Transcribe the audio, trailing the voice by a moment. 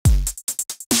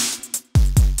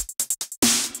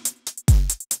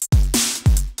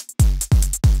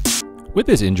With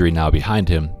his injury now behind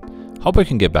him, Hobbo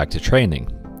can get back to training,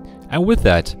 and with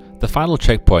that, the final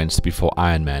checkpoints before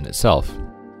Ironman itself,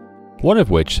 one of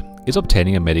which is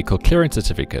obtaining a medical clearance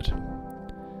certificate.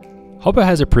 Hobbo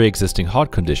has a pre-existing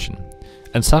heart condition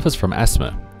and suffers from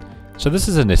asthma, so this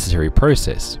is a necessary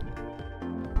process.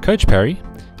 Coach Perry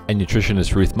and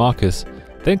nutritionist Ruth Marcus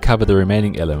then cover the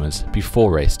remaining elements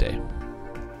before race day.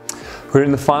 We're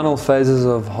in the final phases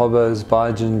of Hobbo's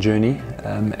Biogen journey,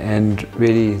 and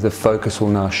really the focus will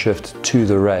now shift to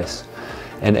the race.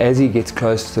 And as he gets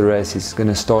close to the race, he's going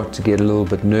to start to get a little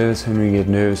bit nervous. When we get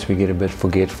nervous, we get a bit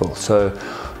forgetful. So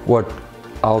what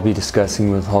I'll be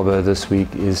discussing with Hobbo this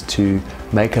week is to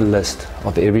make a list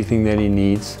of everything that he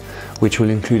needs, which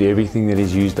will include everything that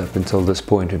he's used up until this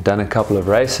point. We've done a couple of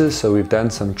races, so we've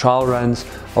done some trial runs.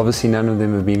 Obviously none of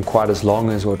them have been quite as long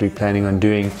as what we're planning on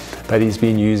doing, but he's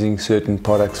been using certain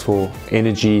products for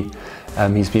energy.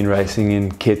 He's been racing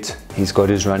in kit, he's got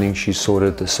his running shoes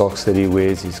sorted, the socks that he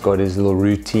wears, he's got his little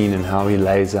routine and how he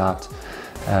lays out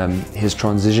his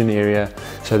transition area.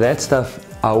 So that stuff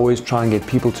I always try and get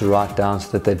people to write down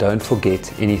so that they don't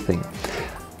forget anything.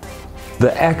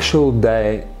 The actual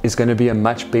day is going to be a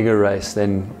much bigger race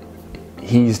than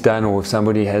he's done, or if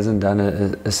somebody hasn't done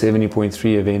a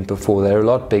 70.3 event before. They're a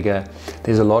lot bigger.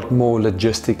 There's a lot more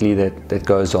logistically that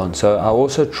goes on. So I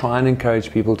also try and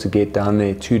encourage people to get down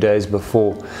there 2 days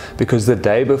before, because the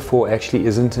day before actually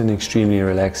isn't an extremely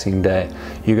relaxing day.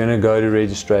 You're going to go to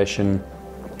registration,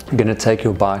 you're going to take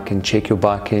your bike and check your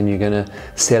bike in, you're going to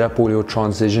set up all your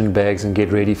transition bags and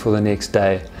get ready for the next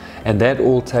day. And that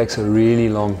all takes a really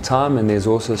long time, and there's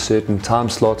also certain time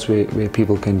slots where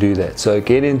people can do that. So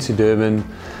get into Durban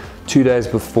 2 days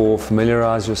before,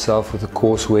 familiarize yourself with the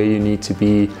course, where you need to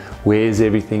be, where's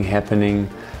everything happening,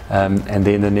 and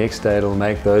then the next day it'll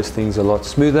make those things a lot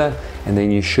smoother, and then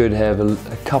you should have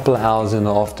a couple of hours in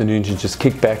the afternoon to just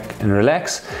kick back and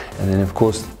relax. And then of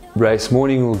course race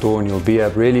morning will dawn, you'll be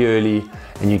up really early,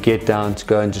 and you get down to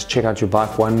go and just check out your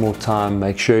bike one more time,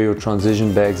 make sure your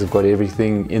transition bags have got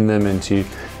everything in them, and to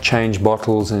change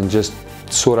bottles and just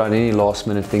sort out any last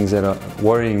minute things that are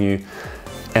worrying you,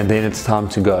 and then it's time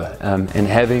to go. And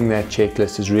having that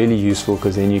checklist is really useful,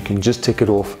 because then you can just tick it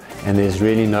off, and there's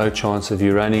really no chance of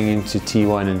you running into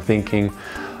T1 and thinking,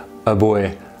 oh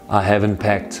boy, I haven't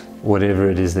packed whatever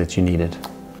it is that you needed.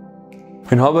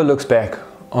 When Hobbo looks back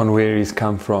on where he's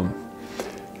come from,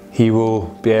 he will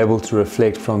be able to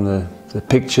reflect from the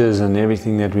pictures and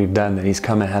everything that we've done that he's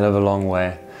come a hell of a long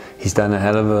way. He's done a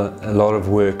hell of a lot of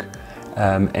work,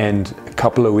 and a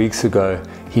couple of weeks ago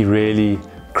he really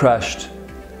crushed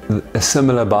a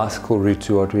similar bicycle route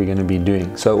to what we're going to be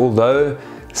doing. So although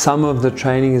some of the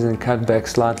training is cut back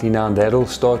slightly now, that'll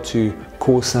start to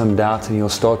cause some doubt, and he'll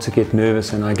start to get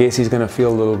nervous, and I guess he's going to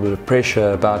feel a little bit of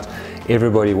pressure about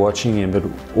everybody watching him. But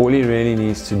all he really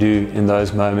needs to do in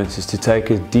those moments is to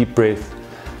take a deep breath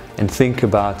and think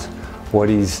about what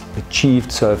he's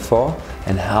achieved so far,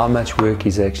 and how much work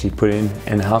he's actually put in,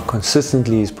 and how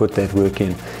consistently he's put that work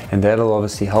in. And that'll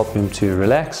obviously help him to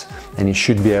relax, and he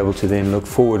should be able to then look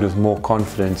forward with more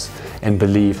confidence and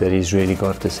believe that he's really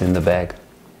got this in the bag.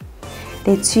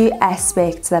 There are two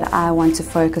aspects that I want to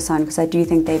focus on, because I do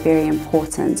think they're very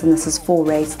important, and this is for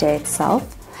race day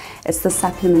itself. It's the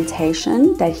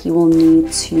supplementation that he will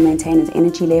need to maintain his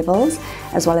energy levels,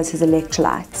 as well as his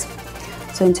electrolytes.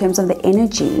 So in terms of the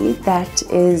energy, that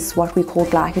is what we call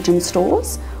glycogen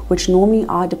stores, which normally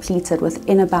are depleted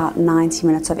within about 90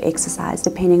 minutes of exercise,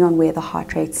 depending on where the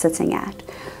heart rate's sitting at.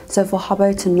 So for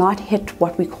Hobbo to not hit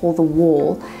what we call the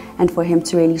wall, and for him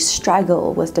to really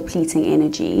struggle with depleting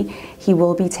energy, he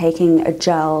will be taking a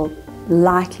gel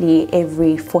likely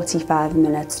every 45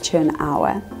 minutes to an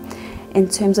hour. In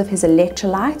terms of his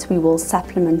electrolytes, we will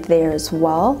supplement there as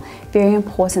well. Very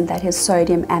important that his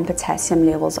sodium and potassium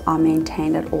levels are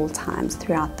maintained at all times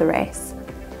throughout the race.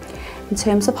 In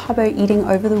terms of Hobbo eating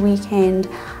over the weekend,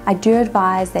 I do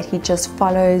advise that he just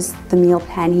follows the meal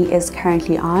plan he is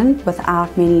currently on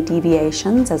without many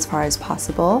deviations as far as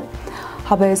possible.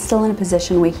 Hobbo is still in a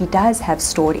position where he does have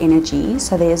stored energy,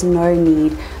 so there is no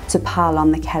need to pile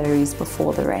on the calories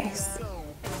before the race.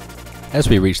 As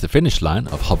we reach the finish line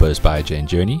of Hobbo's Biogen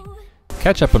journey,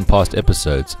 catch up on past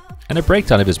episodes and a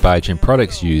breakdown of his Biogen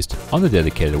products used on the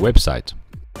dedicated website.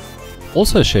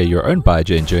 Also share your own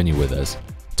Biogen journey with us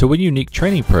to win unique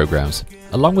training programs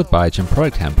along with Biogen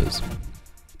product hampers.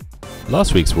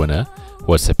 Last week's winner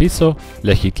was Sepiso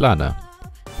Lechitlana,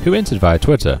 who entered via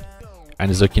Twitter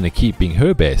and is looking to keep being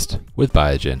her best with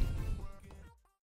Biogen.